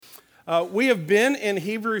We have been in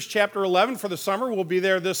Hebrews chapter 11 for the summer. We'll be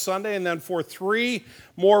there this Sunday and then for 3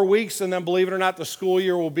 more weeks. And then, believe it or not, the school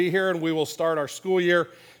year will be here and we will start our school year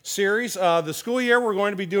series. The school year, we're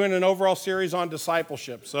going to be doing an overall series on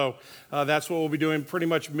discipleship. So that's what we'll be doing pretty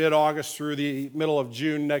much mid-August through the middle of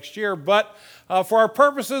June next year. But for our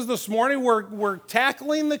purposes this morning, we're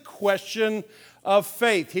tackling the question of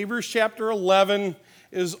faith. Hebrews chapter 11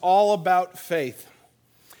 is all about faith.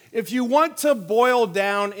 If you want to boil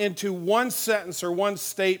down into one sentence or one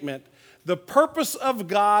statement, the purpose of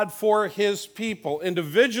God for His people,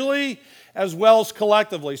 individually as well as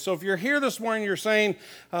collectively. So if you're here this morning, you're saying,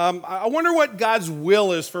 I wonder what God's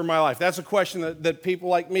will is for my life. That's a question that people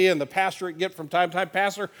like me and the pastorate get from time to time.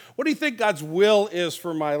 Pastor, what do you think God's will is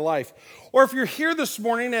for my life? Or if you're here this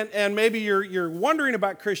morning and maybe you're wondering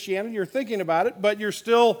about Christianity, you're thinking about it, but you're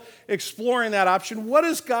still exploring that option, what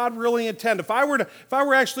does God really intend? If I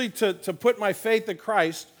were actually to put my faith in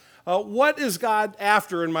Christ, what is God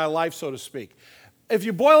after in my life, so to speak? If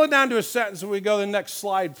you boil it down to a sentence, and we go to the next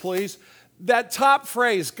slide, please, that top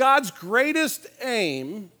phrase, God's greatest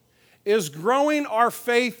aim is growing our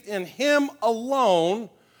faith in Him alone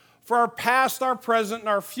for our past, our present, and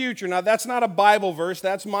our future. Now, that's not a Bible verse.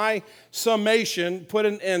 That's my summation, put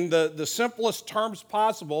in the simplest terms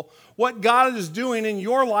possible, what God is doing in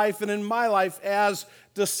your life and in my life as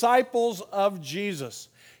disciples of Jesus.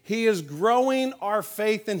 He is growing our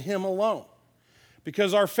faith in Him alone.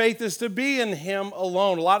 Because our faith is to be in Him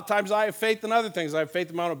alone. A lot of times I have faith in other things. I have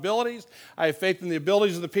faith in my own abilities. I have faith in the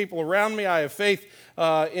abilities of the people around me. I have faith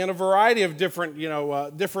in a variety of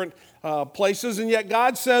different places. And yet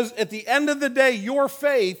God says, at the end of the day, your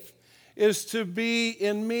faith is to be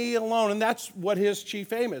in me alone. And that's what His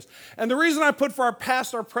chief aim is. And the reason I put for our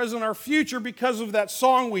past, our present, our future, because of that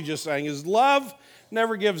song we just sang, is love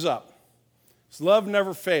never gives up. His love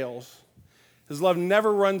never fails. His love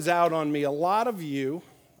never runs out on me. A lot of you,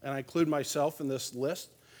 and I include myself in this list,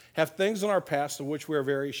 have things in our past of which we are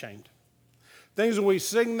very ashamed. Things when we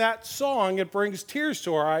sing that song, it brings tears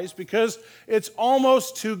to our eyes because it's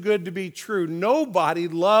almost too good to be true. Nobody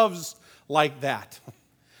loves like that.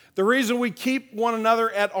 The reason we keep one another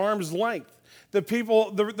at arm's length, the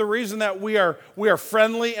reason that we are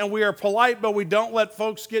friendly and we are polite, but we don't let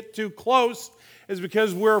folks get too close, is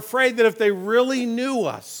because we're afraid that if they really knew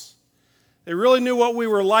us, they really knew what we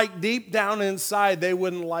were like deep down inside, they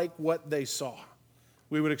wouldn't like what they saw.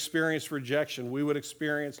 We would experience rejection. We would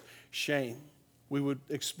experience shame. We would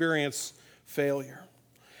experience failure.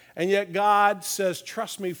 And yet God says,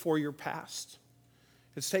 trust me for your past.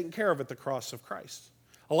 It's taken care of at the cross of Christ.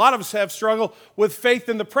 A lot of us have struggled with faith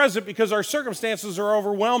in the present because our circumstances are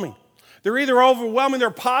overwhelming. They're either overwhelming, they're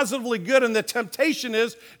positively good, and the temptation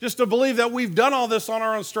is just to believe that we've done all this on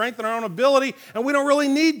our own strength and our own ability, and we don't really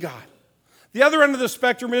need God. The other end of the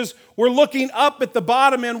spectrum is we're looking up at the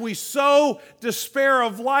bottom and we so despair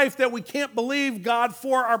of life that we can't believe God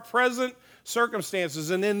for our present circumstances.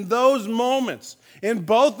 And in those moments, in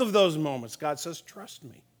both of those moments, God says, trust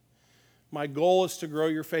me. My goal is to grow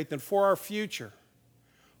your faith. And for our future,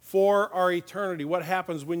 for our eternity, what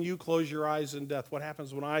happens when you close your eyes in death? What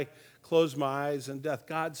happens when I close my eyes in death?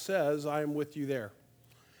 God says, I am with you there.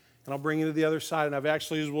 And I'll bring you to the other side. And I've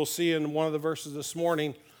actually, as we'll see in one of the verses this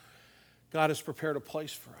morning, God has prepared a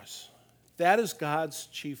place for us. That is God's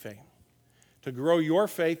chief aim, to grow your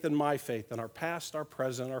faith and my faith in our past, our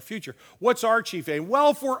present, and our future. What's our chief aim?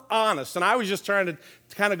 Well, if we're honest, and I was just trying to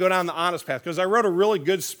kind of go down the honest path because I wrote a really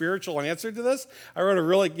good spiritual answer to this. I wrote a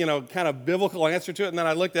really, kind of biblical answer to it, and then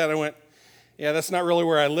I looked at it and went, yeah, that's not really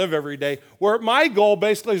where I live every day. Where my goal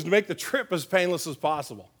basically is to make the trip as painless as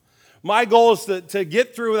possible. My goal is to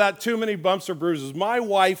get through without too many bumps or bruises. My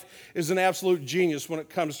wife is an absolute genius when it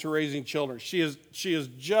comes to raising children. She is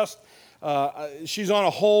just, she's on a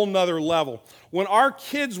whole nother level. When our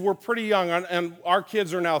kids were pretty young, and our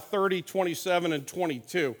kids are now 30, 27, and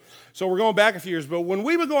 22, so we're going back a few years, but when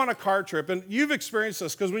we would go on a car trip, and you've experienced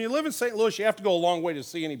this, because when you live in St. Louis, you have to go a long way to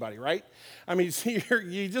see anybody, right? I mean,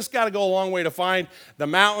 you just got to go a long way to find the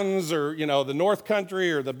mountains or, the North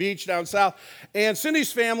Country or the beach down south. And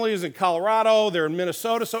Cindy's family is in Colorado. They're in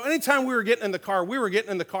Minnesota. So anytime we were getting in the car, we were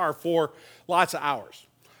getting in the car for lots of hours.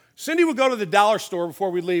 Cindy would go to the dollar store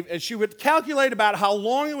before we leave, and she would calculate about how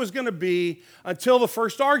long it was going to be until the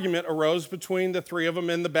first argument arose between the three of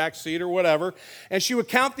them in the back seat or whatever. And she would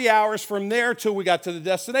count the hours from there till we got to the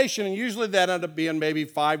destination, and usually that ended up being maybe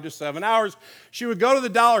 5 to 7 hours. She would go to the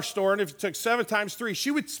dollar store, and if it took 7 times 3,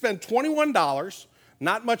 she would spend $21,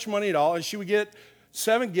 not much money at all, and she would get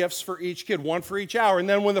 7 gifts for each kid, 1 for each hour. And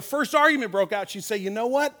then when the first argument broke out, she'd say, you know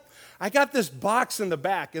what? I got this box in the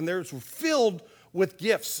back, and there's filled with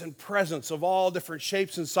gifts and presents of all different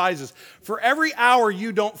shapes and sizes. For every hour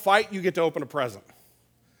you don't fight, you get to open a present.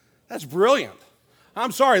 That's brilliant.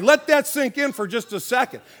 I'm sorry, let that sink in for just a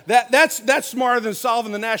second. That's smarter than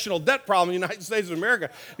solving the national debt problem in the United States of America.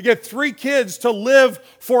 You get 3 kids to live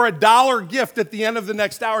for $1 gift at the end of the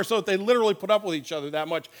next hour so that they literally put up with each other that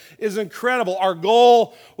much is incredible. Our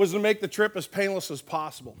goal was to make the trip as painless as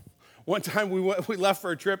possible. One time we left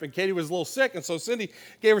for a trip and Katie was a little sick, and so Cindy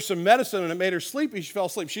gave her some medicine and it made her sleepy. She fell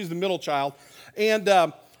asleep. She's the middle child. And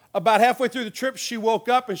about halfway through the trip, she woke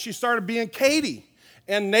up and she started being Katie.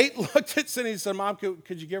 And Nate looked at Cindy and said, Mom,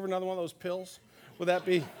 could you give her another one of those pills? Would that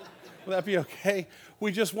be okay?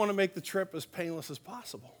 We just want to make the trip as painless as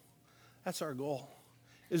possible. That's our goal.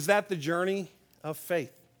 Is that the journey of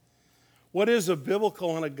faith? What is a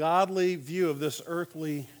biblical and a godly view of this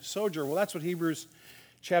earthly sojourn? Well, that's what Hebrews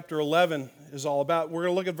chapter 11 is all about. We're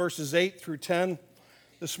going to look at verses 8 through 10.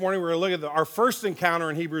 This morning we're going to look at our first encounter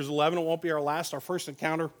in Hebrews 11. It won't be our last, our first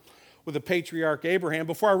encounter with the patriarch Abraham.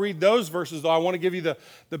 Before I read those verses, though, I want to give you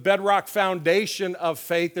the bedrock foundation of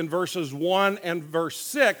faith in verses 1 and verse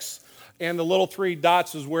 6, and the little 3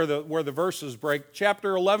 dots is where the verses break.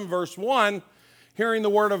 Chapter 11, verse 1, hearing the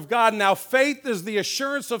word of God. Now faith is the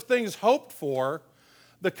assurance of things hoped for,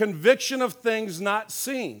 the conviction of things not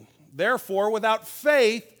seen. Therefore, without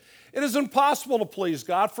faith, it is impossible to please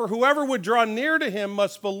God, for whoever would draw near to him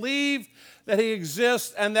must believe that he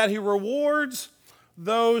exists and that he rewards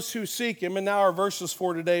those who seek him. And now our verses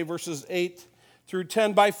for today, verses 8 through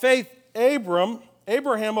 10. By faith,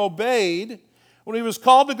 Abraham obeyed when he was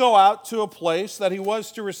called to go out to a place that he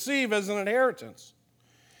was to receive as an inheritance.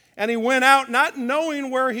 And he went out not knowing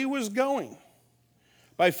where he was going.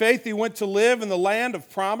 By faith, he went to live in the land of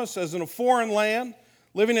promise as in a foreign land,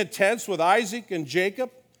 living in tents with Isaac and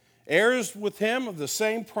Jacob, heirs with him of the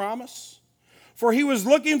same promise. For he was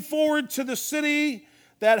looking forward to the city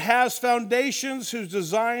that has foundations, whose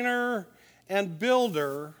designer and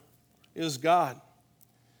builder is God.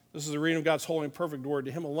 This is the reading of God's holy and perfect word.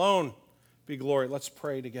 To him alone be glory. Let's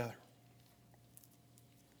pray together.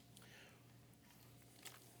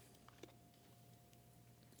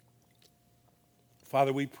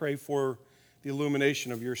 Father, we pray for the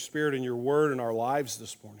illumination of your Spirit and your word in our lives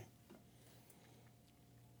this morning.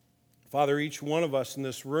 Father, each one of us in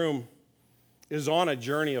this room is on a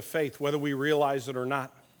journey of faith, whether we realize it or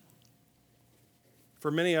not. For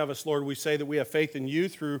many of us, Lord, we say that we have faith in you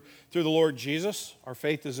through the Lord Jesus. Our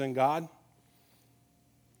faith is in God.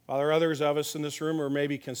 Father, others of us in this room are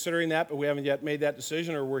maybe considering that, but we haven't yet made that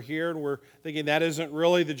decision, or we're here and we're thinking that isn't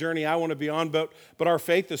really the journey I want to be on, but our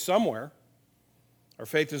faith is somewhere. Our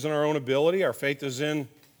faith is in our own ability. Our faith is in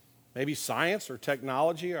maybe science or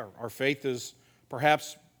technology. Our faith is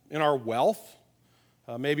perhaps in our wealth.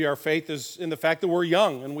 Maybe our faith is in the fact that we're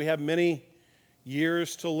young and we have many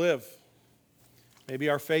years to live. Maybe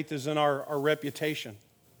our faith is in our reputation,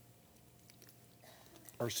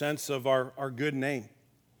 our sense of our good name.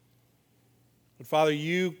 But Father,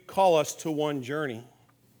 you call us to one journey.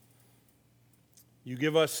 You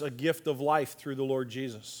give us a gift of life through the Lord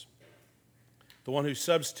Jesus, the one who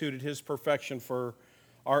substituted his perfection for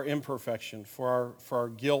our imperfection, for our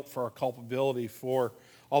guilt, for our culpability, for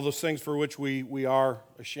all those things for which we are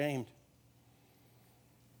ashamed.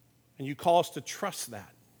 And you call us to trust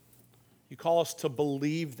that. You call us to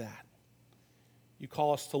believe that. You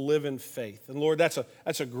call us to live in faith. And Lord, that's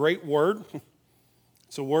a great word.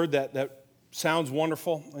 It's a word that sounds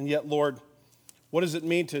wonderful. And yet, Lord, what does it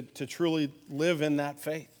mean to truly live in that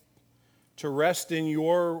faith? To rest in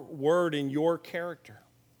your word, in your character.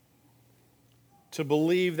 To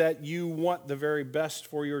believe that you want the very best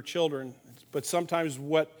for your children. But sometimes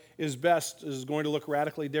what is best is going to look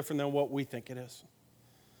radically different than what we think it is.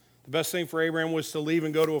 The best thing for Abraham was to leave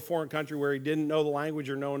and go to a foreign country where he didn't know the language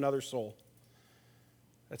or know another soul.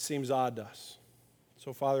 That seems odd to us.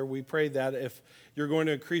 So, Father, we pray that if you're going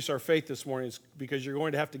to increase our faith this morning, it's because you're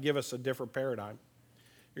going to have to give us a different paradigm.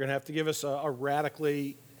 You're going to have to give us a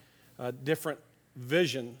radically different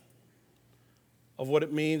vision of what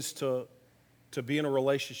it means to be in a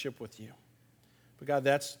relationship with you. But God,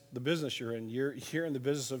 that's the business you're in. You're in the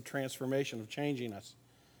business of transformation, of changing us,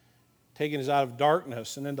 taking us out of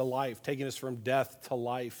darkness and into life, taking us from death to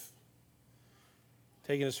life,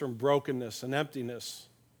 taking us from brokenness and emptiness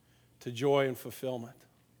to joy and fulfillment.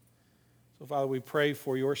 So, Father, we pray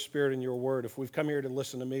for your Spirit and your word. If we've come here to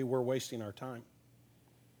listen to me, we're wasting our time.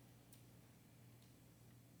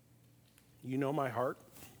 You know my heart.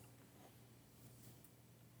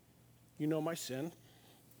 You know my sin.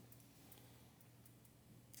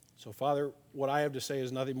 So, Father, what I have to say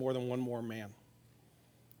is nothing more than one more man.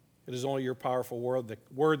 It is only your powerful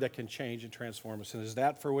word that can change and transform us. And it is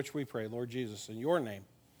that for which we pray, Lord Jesus, in your name,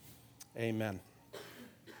 amen. I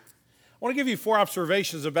want to give you 4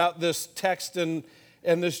 observations about this text and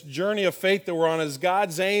this journey of faith that we're on, as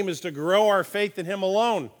God's aim is to grow our faith in him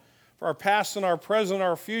alone for our past and our present and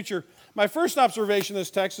our future. My first observation of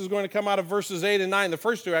this text is going to come out of verses 8 and 9. The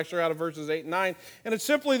first 2 actually are out of verses 8 and 9. And it's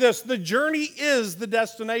simply this: the journey is the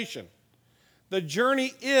destination. The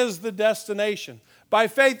journey is the destination. By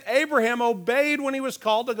faith, Abraham obeyed when he was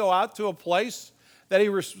called to go out to a place that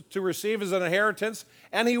to receive as an inheritance,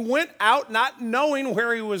 and he went out not knowing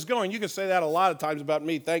where he was going. You can say that a lot of times about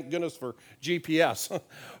me. Thank goodness for GPS.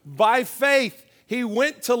 By faith, he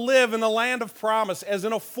went to live in the land of promise, as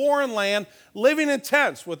in a foreign land, living in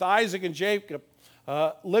tents with Isaac and Jacob,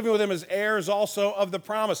 living with him as heirs also of the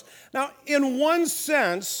promise. Now, in one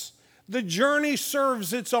sense, the journey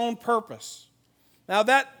serves its own purpose. Now,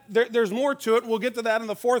 there's more to it. We'll get to that in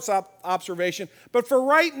the 4th observation. But for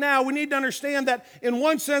right now, we need to understand that in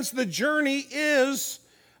one sense, the journey is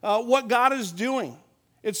what God is doing.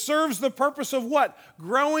 It serves the purpose of what?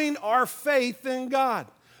 Growing our faith in God.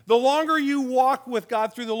 The longer you walk with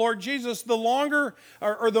God through the Lord Jesus, the longer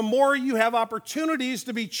or the more you have opportunities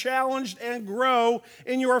to be challenged and grow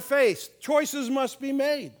in your faith. Choices must be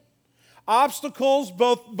made. Obstacles,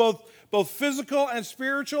 both physical and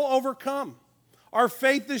spiritual, overcome. Our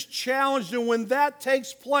faith is challenged, and when that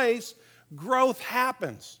takes place, growth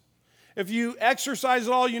happens. If you exercise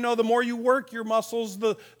at all, you know the more you work your muscles,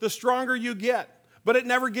 the stronger you get. But it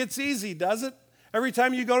never gets easy, does it? Every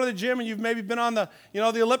time you go to the gym and you've maybe been on the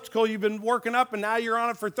elliptical, you've been working up, and now you're on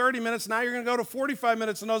it for 30 minutes. Now you're going to go to 45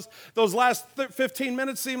 minutes, and those last 15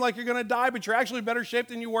 minutes seem like you're going to die, but you're actually in better shape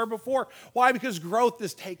than you were before. Why? Because growth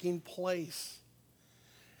is taking place.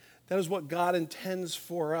 That is what God intends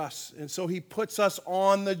for us. And so he puts us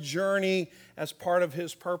on the journey as part of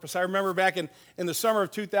his purpose. I remember back in the summer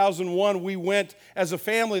of 2001, we went as a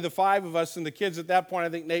family, the 5 of us, and the kids at that point, I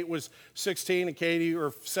think Nate was 16 and Katie,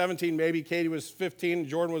 or 17 maybe, Katie was 15, and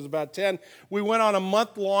Jordan was about 10. We went on a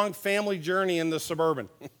month-long family journey in the Suburban.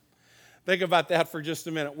 Think about that for just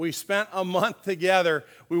a minute. We spent a month together.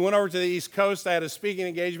 We went over to the East Coast. I had a speaking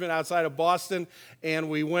engagement outside of Boston, and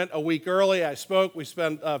we went a week early. I spoke. We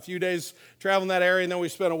spent a few days traveling that area, and then we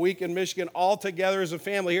spent a week in Michigan all together as a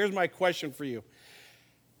family. Here's my question for you.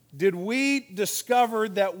 Did we discover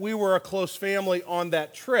that we were a close family on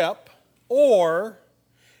that trip, or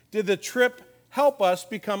did the trip help us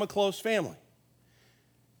become a close family?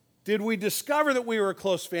 Did we discover that we were a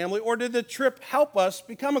close family, or did the trip help us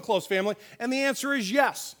become a close family? And the answer is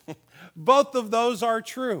yes. Both of those are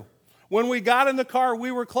true. When we got in the car,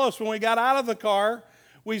 we were close. When we got out of the car,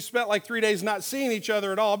 we spent like 3 days not seeing each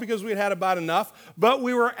other at all because we'd had about enough. But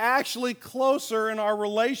we were actually closer in our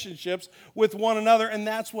relationships with one another, and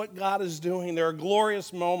that's what God is doing. There are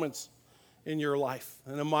glorious moments in your life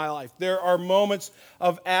and in my life. There are moments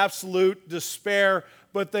of absolute despair,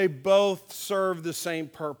 but they both serve the same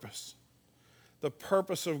purpose, the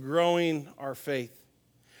purpose of growing our faith.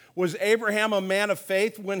 Was Abraham a man of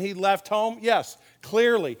faith when he left home? Yes,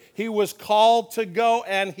 clearly. He was called to go,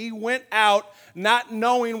 and he went out not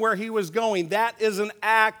knowing where he was going. That is an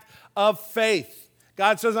act of faith.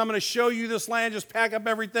 God says, I'm going to show you this land, just pack up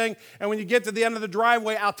everything, and when you get to the end of the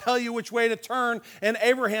driveway, I'll tell you which way to turn. And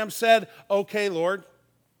Abraham said, okay, Lord,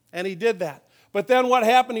 and he did that. But then what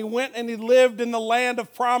happened? He went and he lived in the land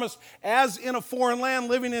of promise, as in a foreign land,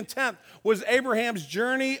 living in tent. Was Abraham's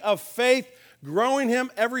journey of faith growing him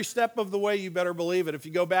every step of the way? You better believe it. If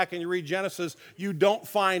you go back and you read Genesis, you don't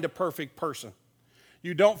find a perfect person.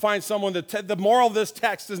 You don't find someone that, the moral of this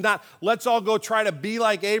text is not, let's all go try to be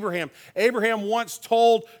like Abraham. Abraham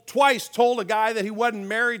twice told a guy that he wasn't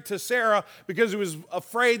married to Sarah because he was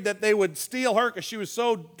afraid that they would steal her because she was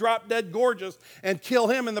so drop dead gorgeous and kill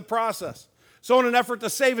him in the process. So in an effort to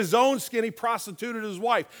save his own skin, he prostituted his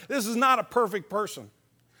wife. This is not a perfect person.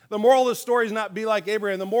 The moral of the story is not be like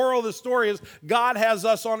Abraham. The moral of the story is God has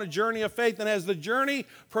us on a journey of faith, and as the journey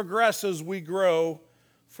progresses, we grow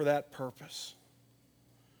for that purpose.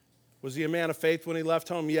 Was he a man of faith when he left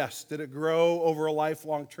home? Yes. Did it grow over a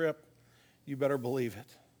lifelong trip? You better believe it.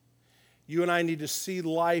 You and I need to see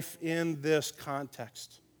life in this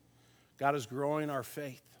context. God is growing our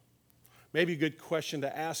faith. Maybe a good question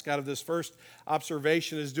to ask out of this first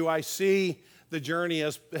observation is, do I see the journey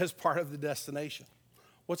as part of the destination?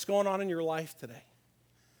 What's going on in your life today?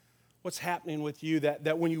 What's happening with you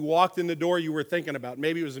that when you walked in the door you were thinking about?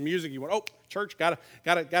 Maybe it was the music. You went, oh, church,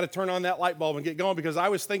 gotta turn on that light bulb and get going because I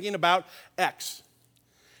was thinking about X.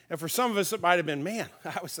 And for some of us, it might have been, man,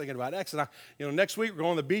 I was thinking about X. And next week we're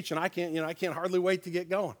going to the beach, and I can't hardly wait to get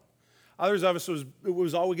going. Others of us, it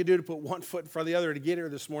was all we could do to put one foot in front of the other to get here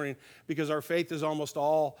this morning because our faith is almost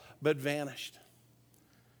all but vanished.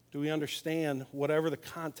 Do we understand whatever the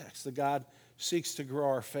context that God seeks to grow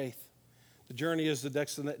our faith? The journey is the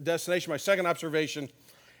destination. My second observation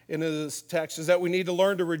in this text is that we need to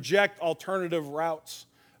learn to reject alternative routes.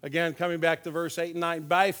 Again, coming back to verse 8 and 9.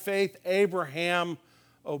 By faith, Abraham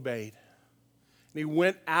obeyed. And he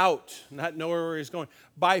went out, not knowing where he was going.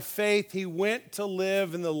 By faith, he went to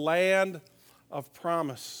live in the land of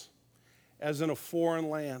promise, as in a foreign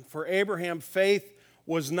land. For Abraham, faith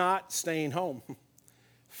was not staying home.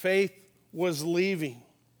 Faith was leaving.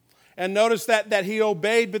 And notice that he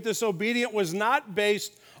obeyed, but this obedience was not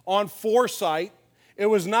based on foresight. It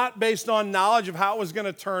was not based on knowledge of how it was going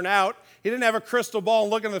to turn out. He didn't have a crystal ball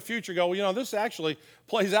and look into the future and go, well, this actually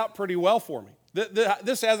plays out pretty well for me.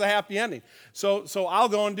 This has a happy ending. So I'll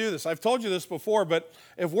go and do this. I've told you this before, but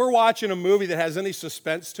if we're watching a movie that has any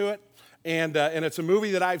suspense to it, and it's a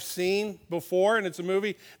movie that I've seen before, and it's a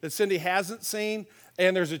movie that Cindy hasn't seen,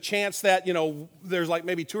 and there's a chance that, there's like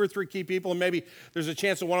maybe 2 or 3 key people, and maybe there's a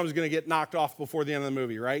chance that one of them is going to get knocked off before the end of the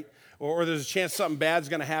movie, right? Or there's a chance something bad's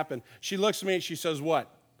going to happen. She looks at me and she says, what?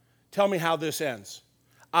 Tell me how this ends.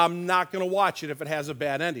 I'm not going to watch it if it has a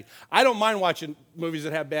bad ending. I don't mind watching movies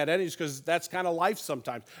that have bad endings because that's kind of life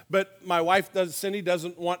sometimes. But my wife, Cindy,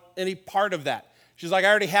 doesn't want any part of that. She's like, I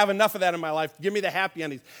already have enough of that in my life. Give me the happy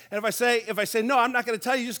endings. And if I say no, I'm not going to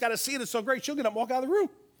tell you. You just got to see it. It's so great. She'll get up and walk out of the room.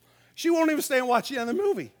 She won't even stay and watch the end of the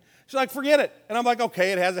movie. She's like, forget it. And I'm like,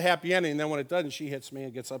 okay, it has a happy ending. And then when it doesn't, she hits me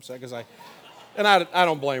and gets upset because I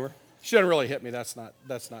don't blame her. She doesn't really hit me. That's not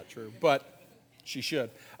true. But she should.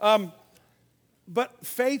 But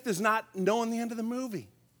faith is not knowing the end of the movie.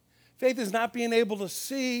 Faith is not being able to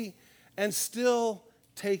see and still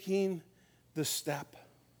taking the step.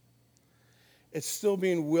 It's still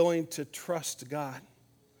being willing to trust God.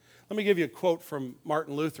 Let me give you a quote from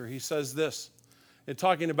Martin Luther. He says this, in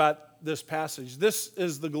talking about this passage. This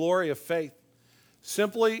is the glory of faith.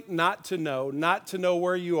 Simply not to know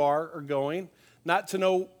where you are or going, not to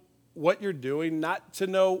know what you're doing, not to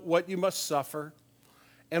know what you must suffer,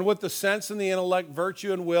 and with the sense and the intellect,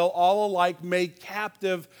 virtue and will, all alike made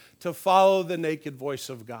captive to follow the naked voice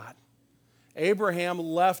of God. Abraham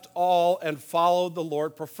left all and followed the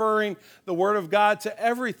Lord, preferring the word of God to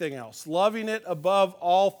everything else, loving it above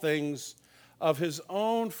all things, of his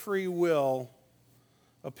own free will,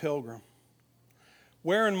 a pilgrim.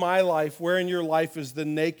 Where in my life, where in your life is the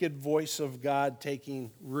naked voice of God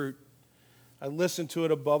taking root? I listen to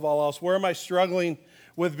it above all else. Where am I struggling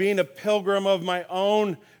with being a pilgrim of my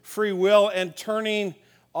own free will and turning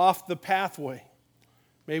off the pathway?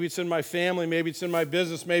 Maybe it's in my family, maybe it's in my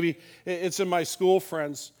business, maybe it's in my school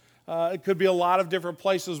friends. It could be a lot of different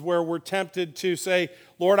places where we're tempted to say,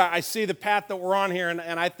 Lord, I see the path that we're on here, and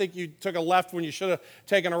I think you took a left when you should have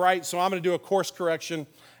taken a right, so I'm going to do a course correction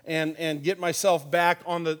and get myself back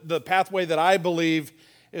on the pathway that I believe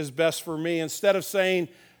is best for me, instead of saying,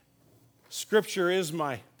 Scripture is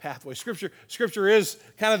my pathway. Scripture is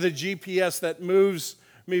kind of the GPS that moves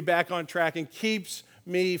me back on track and keeps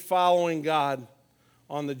me following God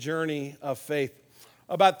on the journey of faith.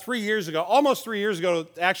 About 3 years ago, almost 3 years ago,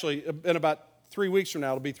 actually, in about 3 weeks from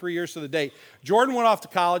now, it'll be 3 years to the date, Jordan went off to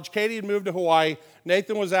college. Katie had moved to Hawaii.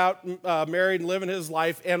 Nathan was out married and living his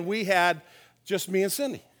life, and we had just me and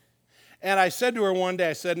Cindy. And I said to her one day,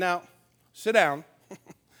 I said, now, sit down.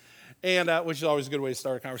 And which is always a good way to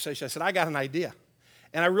start a conversation. I said, I got an idea.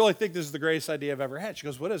 And I really think this is the greatest idea I've ever had. She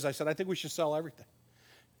goes, what is it? I said, I think we should sell everything.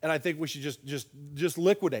 And I think we should just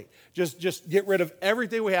liquidate. Just get rid of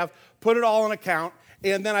everything we have, put it all in account,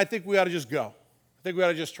 and then I think we ought to just go. I think we ought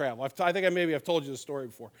to just travel. I think I've told you this story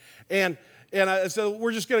before. And I said,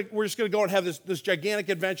 we're just gonna go and have this gigantic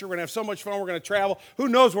adventure. We're gonna have so much fun. We're gonna travel. Who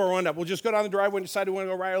knows where we'll end up? We'll just go down the driveway and decide we want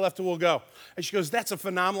to go right or left, and we'll go. And she goes, that's a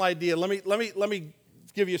phenomenal idea. Let me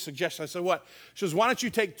give you a suggestion. I said, what? She goes, why don't you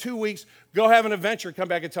take 2 weeks, go have an adventure, come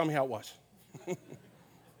back and tell me how it was.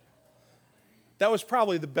 That was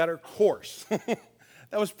probably the better course.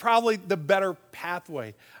 That was probably the better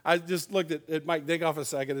pathway. I just looked at Mike Dinkoff a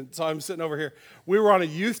second, and so I'm sitting over here. We were on a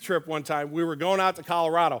youth trip one time. We were going out to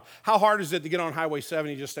Colorado. How hard is it to get on Highway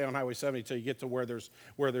 70? You just stay on Highway 70 until you get to where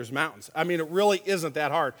there's mountains. I mean, it really isn't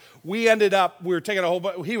that hard. We were taking a whole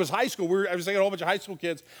bunch, he was high school. I was taking a whole bunch of high school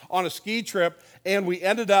kids on a ski trip, and we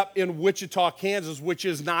ended up in Wichita, Kansas, which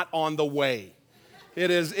is not on the way. It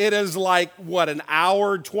is like, what, an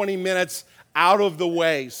hour, 20 minutes out of the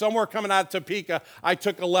way. Somewhere coming out of Topeka, I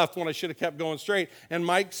took a left when I should have kept going straight. And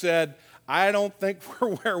Mike said, I don't think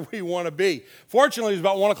we're where we want to be. Fortunately, it was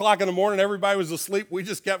about 1 o'clock in the morning. Everybody was asleep. We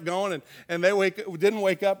just kept going, and they didn't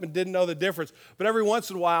wake up and didn't know the difference. But every once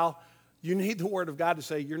in a while, You need the Word of God to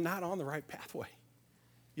say, you're not on the right pathway.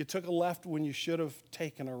 You took a left when you should have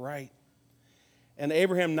taken a right. And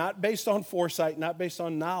Abraham, not based on foresight, not based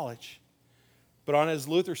on knowledge, but on, as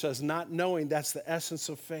Luther says, not knowing, that's the essence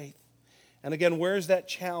of faith. And again, where's that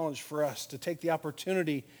challenge for us to take the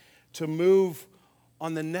opportunity to move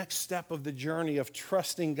on the next step of the journey of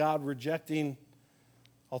trusting God, rejecting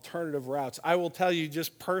alternative routes? I will tell you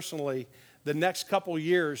just personally, the next couple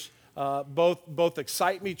years both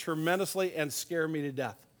excite me tremendously and scare me to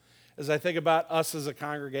death. As I think about us as a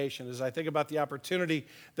congregation, as I think about the opportunity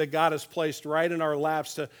that God has placed right in our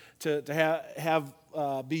laps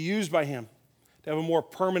to be used by Him, to have a more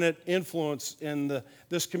permanent influence in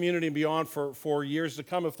this community and beyond for years to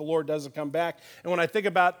come if the Lord doesn't come back. And when I think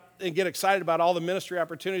about and get excited about all the ministry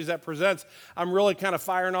opportunities that presents, I'm really kind of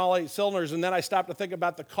firing all 8 cylinders. And then I stop to think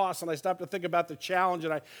about the cost, and I stop to think about the challenge,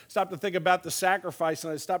 and I stop to think about the sacrifice,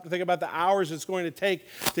 and I stop to think about the hours it's going to take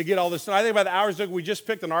to get all this done. I think about the hours that we just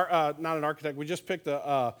picked not an architect, we just picked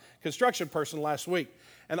a construction person last week.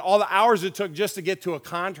 And all the hours it took just to get to a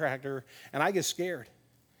contractor, and I get scared.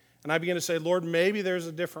 And I begin to say, Lord, maybe there's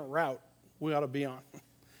a different route we ought to be on.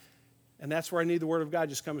 And that's where I need the Word of God.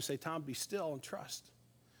 Just come and say, Tom, be still and trust.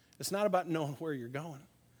 It's not about knowing where you're going.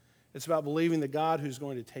 It's about believing the God who's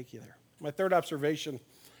going to take you there. My third observation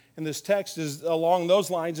in this text is along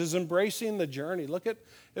those lines is embracing the journey. Look at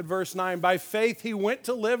verse 9. By faith he went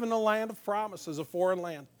to live in the land of promises, a foreign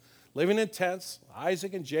land, living in tents,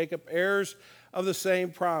 Isaac and Jacob, heirs of the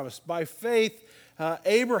same promise. By faith,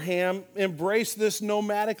 Abraham embraced this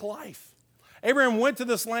nomadic life. Abraham went to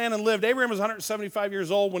this land and lived. Abraham was 175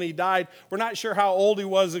 years old when he died. We're not sure how old he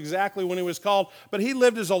was exactly when he was called, but he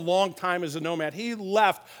lived as a long time as a nomad. He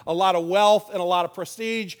left a lot of wealth and a lot of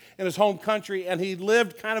prestige in his home country, and he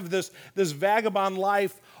lived kind of this vagabond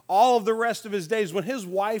life all of the rest of his days. When his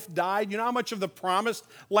wife died, you know how much of the promised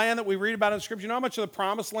land that we read about in Scripture, you know how much of the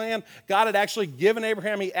promised land God had actually given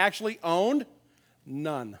Abraham he actually owned?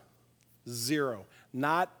 None. 0.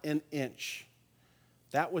 Not an inch.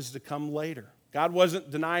 That was to come later. God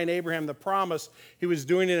wasn't denying Abraham the promise. He was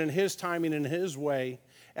doing it in His timing, in His way,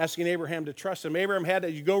 asking Abraham to trust Him. Abraham had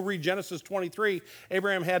to, you go read Genesis 23,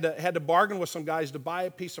 Abraham had to bargain with some guys to buy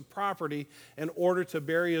a piece of property in order to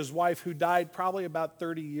bury his wife, who died probably about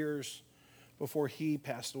 30 years before he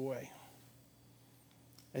passed away.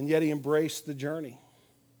 And yet he embraced the journey.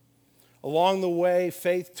 Along the way,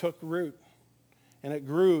 faith took root, and it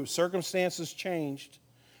grew. Circumstances changed,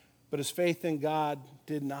 but his faith in God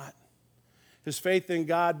did not. His faith in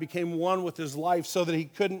God became one with his life so that he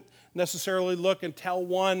couldn't necessarily look and tell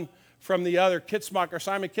one from the other. Simon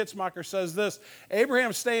Kitzmacher says this: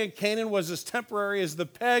 Abraham's stay in Canaan was as temporary as the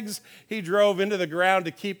pegs he drove into the ground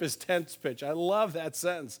to keep his tents pitched. I love that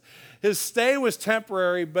sentence. His stay was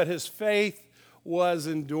temporary, but his faith was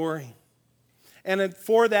enduring. And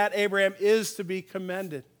for that, Abraham is to be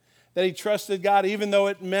commended, that he trusted God even though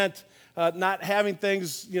it meant not having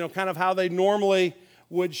things, kind of how they normally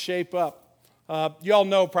would shape up. You all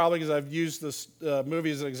know probably, because I've used this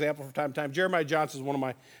movie as an example from time to time. Jeremiah Johnson is one of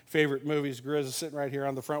my favorite movies. Grizz is sitting right here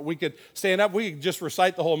on the front. We could stand up. We could just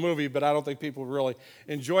recite the whole movie, but I don't think people would really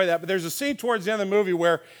enjoy that. But there's a scene towards the end of the movie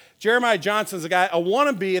where Jeremiah Johnson's a guy, a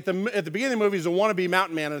wannabe. At the beginning of the movie, he's a wannabe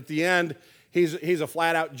mountain man. And at the end, he's a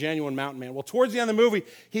flat-out, genuine mountain man. Well, towards the end of the movie,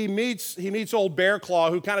 he meets old Bear Claw,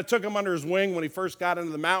 who kind of took him under his wing when he first got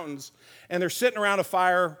into the mountains. And they're sitting around a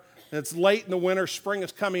fire. And it's late in the winter. Spring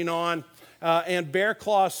is coming on. And Bear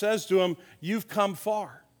Claw says to him, "You've come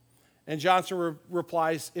far." And Johnson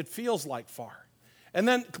replies, "It feels like far." And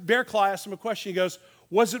then Bear Claw asks him a question. He goes,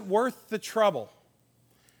 "Was it worth the trouble?"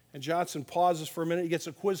 And Johnson pauses for a minute. He gets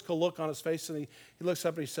a quizzical look on his face, and he looks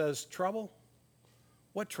up and he says, "Trouble?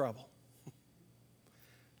 What trouble?"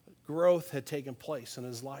 Growth had taken place in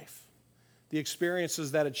his life. The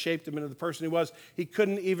experiences that had shaped him into the person he was, he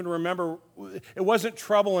couldn't even remember. It wasn't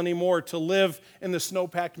trouble anymore to live in the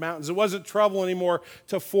snow-packed mountains. It wasn't trouble anymore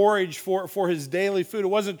to forage for his daily food. It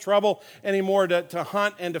wasn't trouble anymore to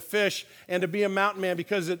hunt and to fish and to be a mountain man,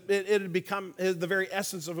 because it had become the very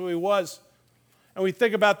essence of who he was. And we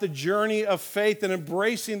think about the journey of faith and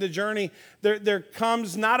embracing the journey. There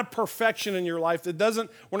comes not a perfection in your life.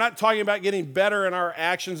 We're not talking about getting better in our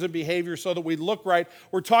actions and behavior so that we look right.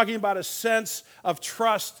 We're talking about a sense of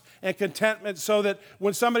trust and contentment, so that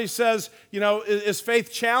when somebody says, is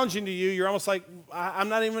faith challenging to you, you're almost like, I'm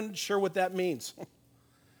not even sure what that means.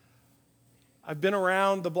 I've been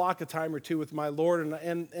around the block a time or two with my Lord,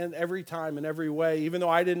 and every time, in every way, even though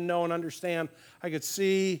I didn't know and understand, I could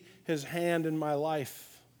see His hand in my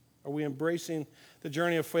life. Are we embracing the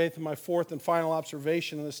journey of faith? And my fourth and final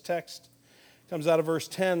observation in this text comes out of verse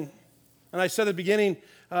 10. And I said at the beginning,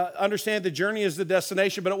 understand the journey is the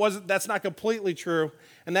destination, but that's not completely true.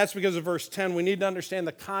 And that's because of verse 10. We need to understand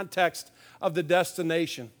the context of the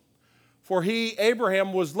destination. For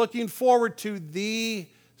Abraham, was looking forward to the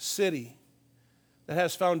city that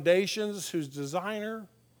has foundations, whose designer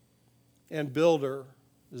and builder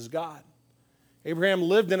is God. Abraham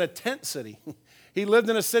lived in a tent city. He lived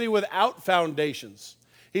in a city without foundations.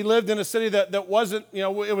 He lived in a city that wasn't,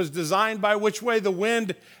 it was designed by which way the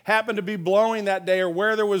wind happened to be blowing that day, or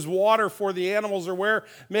where there was water for the animals, or where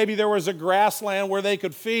maybe there was a grassland where they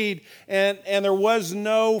could feed, and there was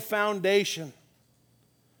no foundation.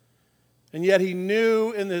 And yet he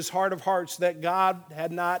knew in his heart of hearts that God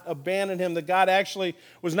had not abandoned him, that God actually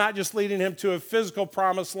was not just leading him to a physical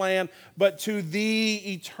promised land, but to the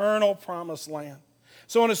eternal promised land.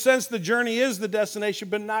 So in a sense, the journey is the destination,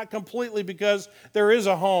 but not completely, because there is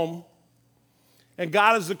a home. And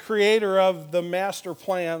God is the creator of the master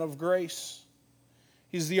plan of grace.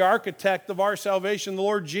 He's the architect of our salvation. The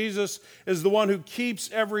Lord Jesus is the one who keeps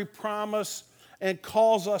every promise and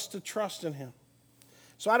calls us to trust in him.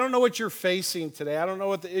 So I don't know what you're facing today. I don't know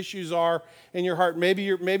what the issues are in your heart. Maybe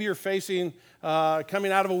you're facing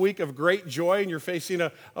coming out of a week of great joy, and you're facing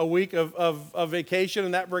a week of vacation,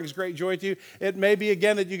 and that brings great joy to you. It may be,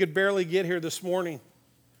 again, that you could barely get here this morning.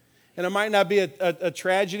 And it might not be a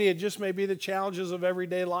tragedy. It just may be the challenges of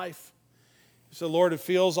everyday life. So, Lord, it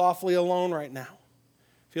feels awfully alone right now.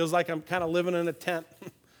 It feels like I'm kind of living in a tent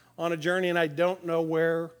on a journey, and I don't know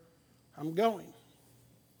where I'm going.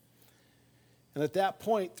 And at that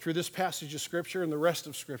point, through this passage of Scripture and the rest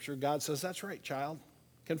of Scripture, God says, that's right, child.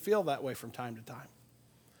 Can feel that way from time to time.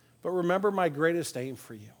 But remember my greatest aim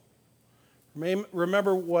for you.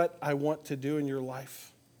 Remember what I want to do in your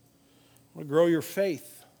life. I want to grow your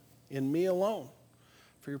faith in me alone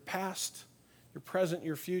for your past, your present,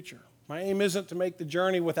 your future. My aim isn't to make the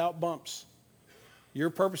journey without bumps. Your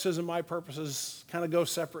purposes and my purposes kind of go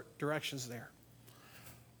separate directions there.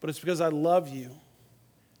 But it's because I love you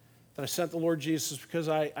that I sent the Lord Jesus, because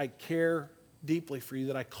I care deeply for you,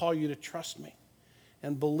 that I call you to trust me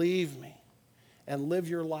and believe me and live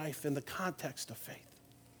your life in the context of faith.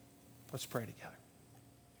 Let's pray together.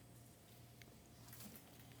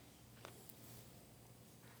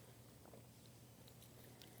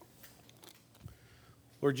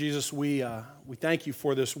 Lord Jesus, we thank you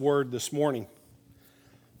for this word this morning,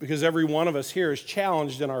 because every one of us here is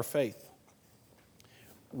challenged in our faith.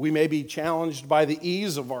 We may be challenged by the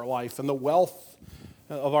ease of our life and the wealth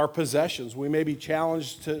of our possessions. We may be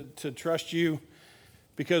challenged to trust you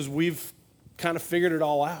because we've kind of figured it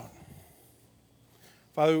all out.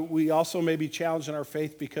 Father, we also may be challenged in our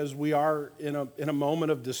faith because we are in a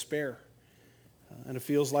moment of despair. And it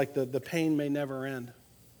feels like the pain may never end,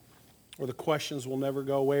 or the questions will never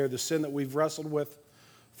go away, or the sin that we've wrestled with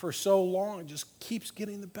for so long just keeps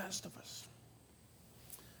getting the best of us.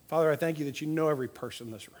 Father, I thank you that you know every person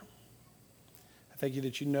in this room. I thank you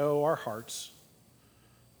that you know our hearts,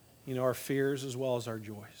 you know our fears as well as our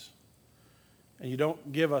joys. And you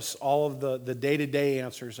don't give us all of the day-to-day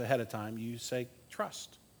answers ahead of time. You say,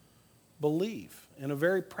 trust, believe, in a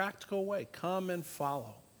very practical way. Come and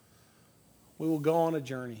follow. We will go on a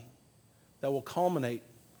journey that will culminate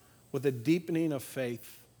with a deepening of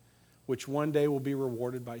faith, which one day will be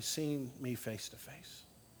rewarded by seeing me face to face.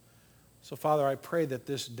 So, Father, I pray that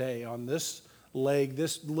this day, on this leg,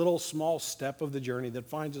 this little small step of the journey that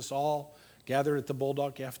finds us all gathered at the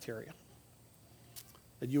Bulldog Cafeteria,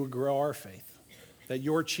 that you would grow our faith, that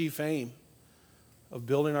your chief aim of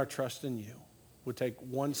building our trust in you would take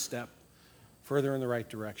one step further in the right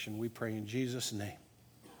direction. We pray in Jesus' name.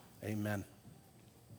 Amen.